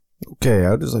Okay,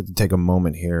 I'd just like to take a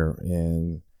moment here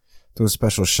and do a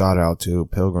special shout out to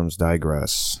Pilgrims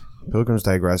Digress. Pilgrims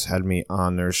Digress had me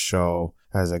on their show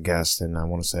as a guest, and I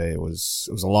want to say it was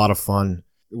a lot of fun.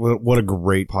 What a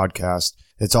great podcast.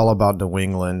 It's all about New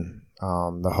England.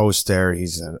 The host there,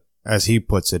 as he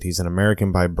puts it, he's an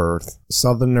American by birth,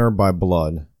 Southerner by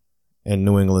blood, and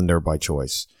New Englander by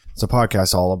choice. It's a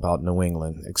podcast all about New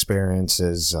England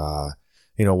experiences,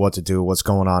 what to do, what's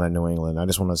going on in New England. I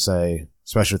just want to say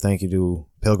special thank you to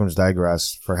Pilgrims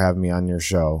Digress for having me on your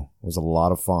show. It was a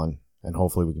lot of fun, and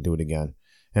hopefully we can do it again.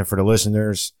 And for the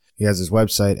listeners, he has his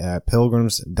website at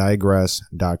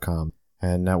pilgrimsdigress.com,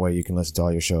 and that way you can listen to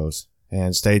all your shows.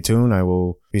 And stay tuned. I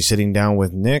will be sitting down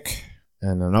with Nick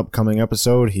in an upcoming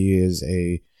episode. He is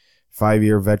a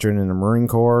 5-year veteran in the Marine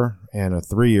Corps and a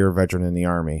 3-year veteran in the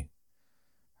Army.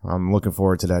 I'm looking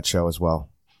forward to that show as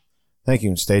well. Thank you,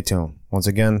 and stay tuned. Once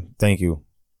again, thank you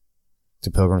to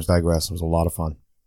Pilgrims Digress. It was a lot of fun.